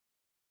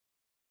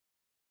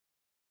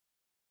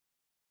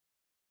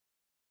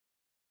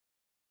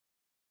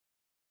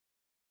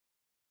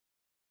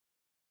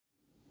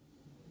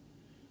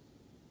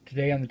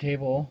Today on the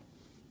table,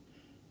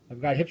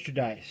 I've got Hipster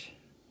Dice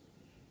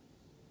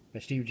by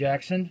Steve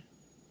Jackson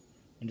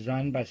and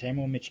designed by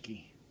Samuel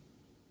Michke.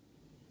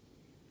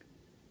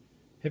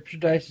 Hipster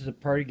Dice is a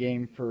party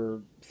game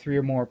for 3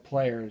 or more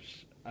players,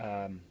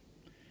 and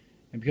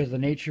because of the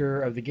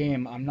nature of the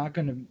game, I'm not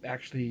going to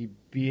actually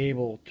be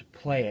able to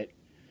play it,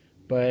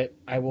 but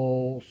I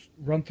will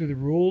run through the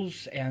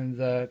rules and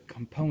the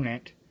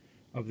component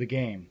of the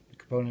game. The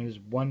component is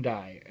 1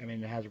 die. I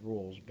mean, it has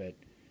rules, but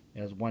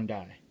it has 1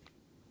 die.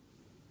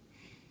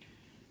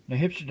 Now,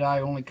 Hipster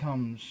Dice only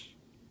comes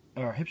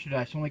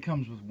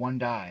with 1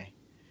 die,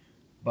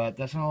 but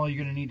that's not all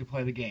you're going to need to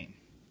play the game.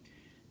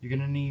 You're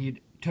going to need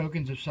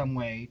tokens of some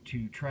way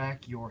to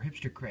track your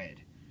hipster cred,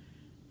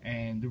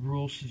 and the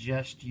rules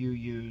suggest you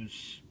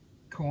use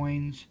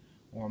coins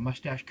or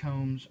mustache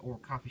combs or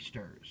coffee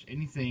stirs.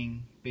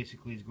 Anything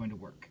basically is going to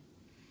work.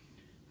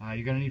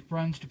 You're going to need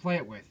friends to play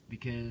it with,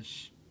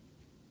 because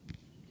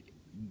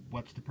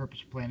what's the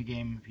purpose of playing a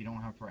game if you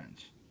don't have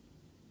friends?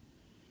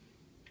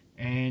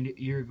 And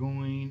you're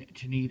going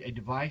to need a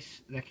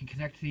device that can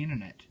connect to the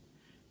internet,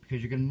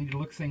 because you're going to need to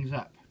look things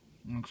up.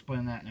 I'll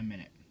explain that in a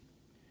minute.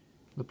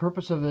 The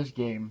purpose of this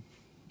game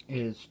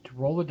is to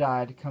roll the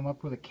die to come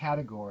up with a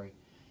category,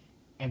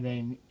 and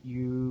then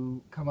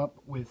you come up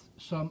with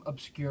some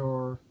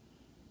obscure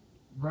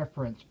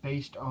reference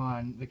based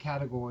on the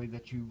category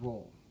that you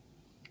roll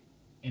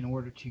in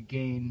order to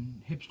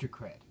gain hipster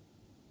cred.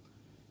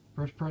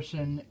 First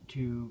person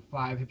to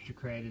 5 hipster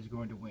cred is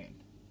going to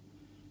win.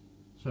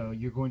 So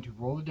you're going to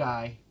roll the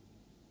die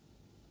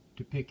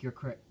to pick your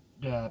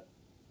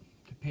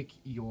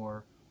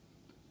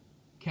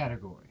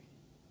category.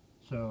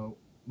 So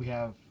we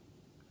have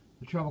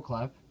the treble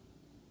clef,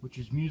 which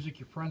is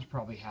music your friends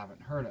probably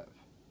haven't heard of.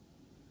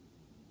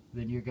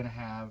 Then you're going to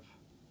have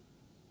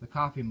the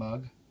coffee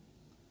mug,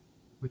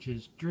 which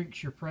is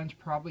drinks your friends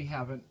probably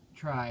haven't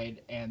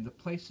tried and the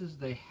places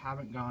they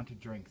haven't gone to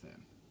drink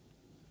them.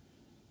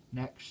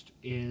 Next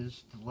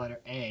is the letter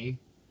A,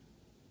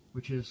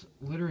 which is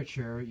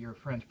literature your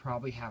friends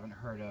probably haven't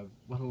heard of,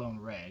 let alone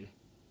read.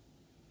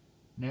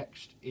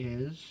 Next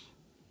is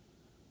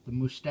the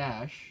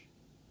mustache,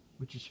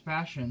 which is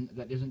fashion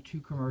that isn't too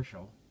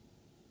commercial.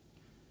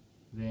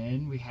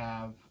 Then we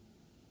have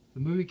the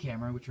movie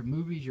camera, which are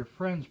movies your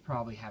friends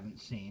probably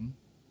haven't seen.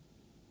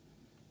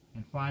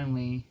 And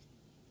finally,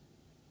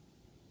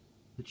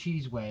 the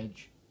cheese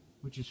wedge,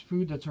 which is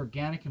food that's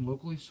organic and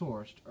locally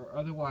sourced or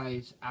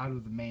otherwise out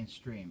of the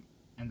mainstream,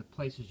 and the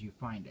places you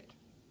find it.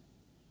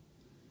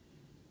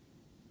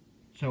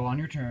 So on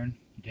your turn,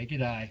 you take your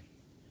die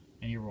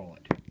and you roll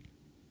it.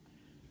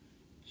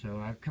 So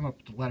I've come up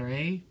with the letter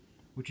A,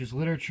 which is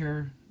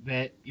literature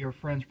that your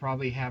friends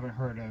probably haven't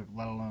heard of,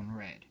 let alone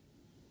read.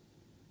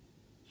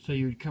 So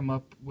you'd come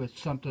up with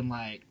something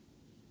like,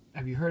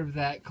 have you heard of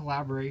that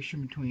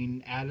collaboration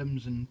between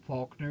Adams and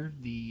Faulkner,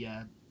 the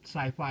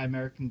sci-fi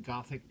American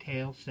Gothic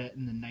tale set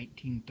in the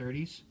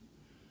 1930s?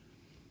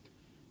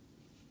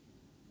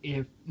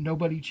 If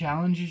nobody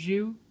challenges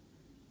you,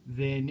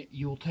 then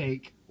you'll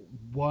take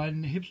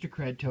 1 hipster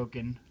cred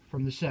token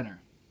from the center,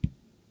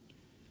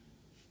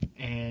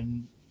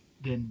 and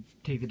then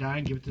take the die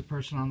and give it to the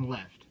person on the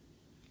left.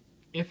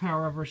 If,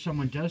 however,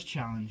 someone does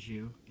challenge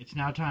you, it's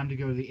now time to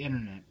go to the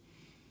internet.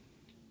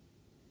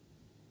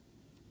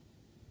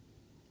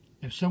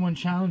 If someone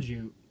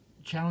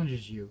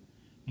challenges you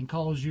and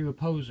calls you a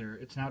poser,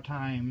 it's now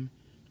time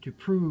to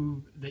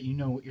prove that you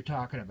know what you're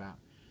talking about.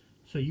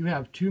 So you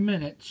have 2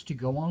 minutes to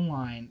go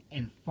online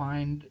and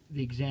find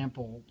the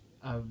example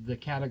of the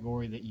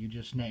category that you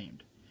just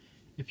named.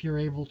 If you're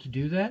able to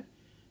do that,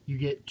 you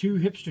get 2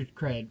 hipster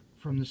cred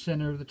from the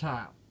center of the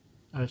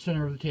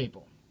center of the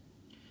table.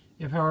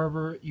 If,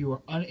 however, you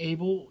are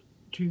unable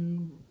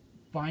to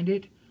find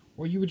it,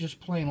 or you would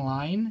just plain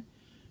lying,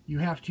 you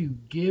have to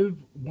give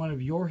 1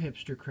 of your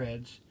hipster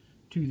creds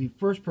to the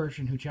first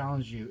person who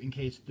challenged you in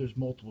case there's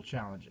multiple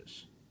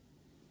challenges.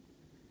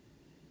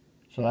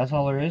 So that's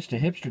all there is to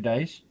Hipster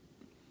Dice.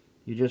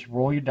 You just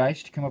roll your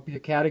dice to come up with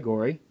your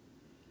category.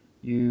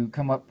 You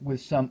come up with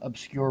some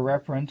obscure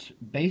reference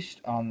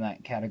based on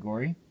that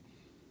category.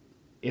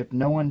 If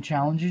no one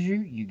challenges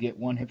you, you get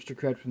 1 hipster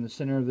cred from the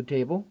center of the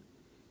table.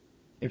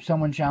 If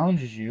someone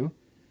challenges you,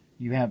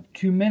 you have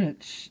 2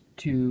 minutes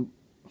to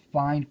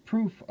find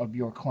proof of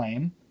your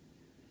claim.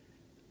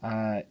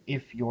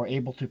 If you're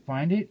able to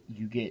find it,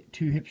 you get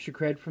 2 hipster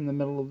cred from the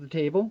middle of the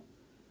table.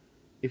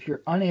 If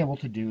you're unable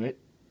to do it,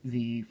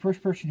 the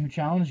first person who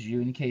challenges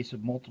you, in case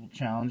of multiple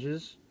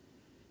challenges,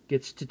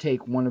 gets to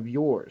take 1 of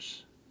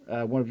yours,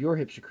 1 of your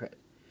hipster cred.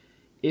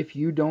 If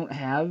you don't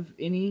have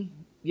any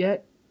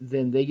yet,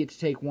 then they get to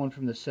take 1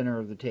 from the center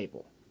of the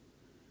table.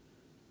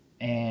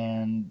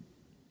 And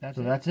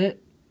that's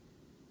it.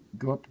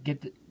 Go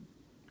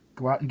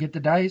out and get the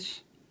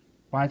dice,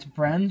 find some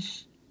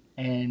friends,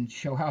 and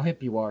show how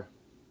hip you are.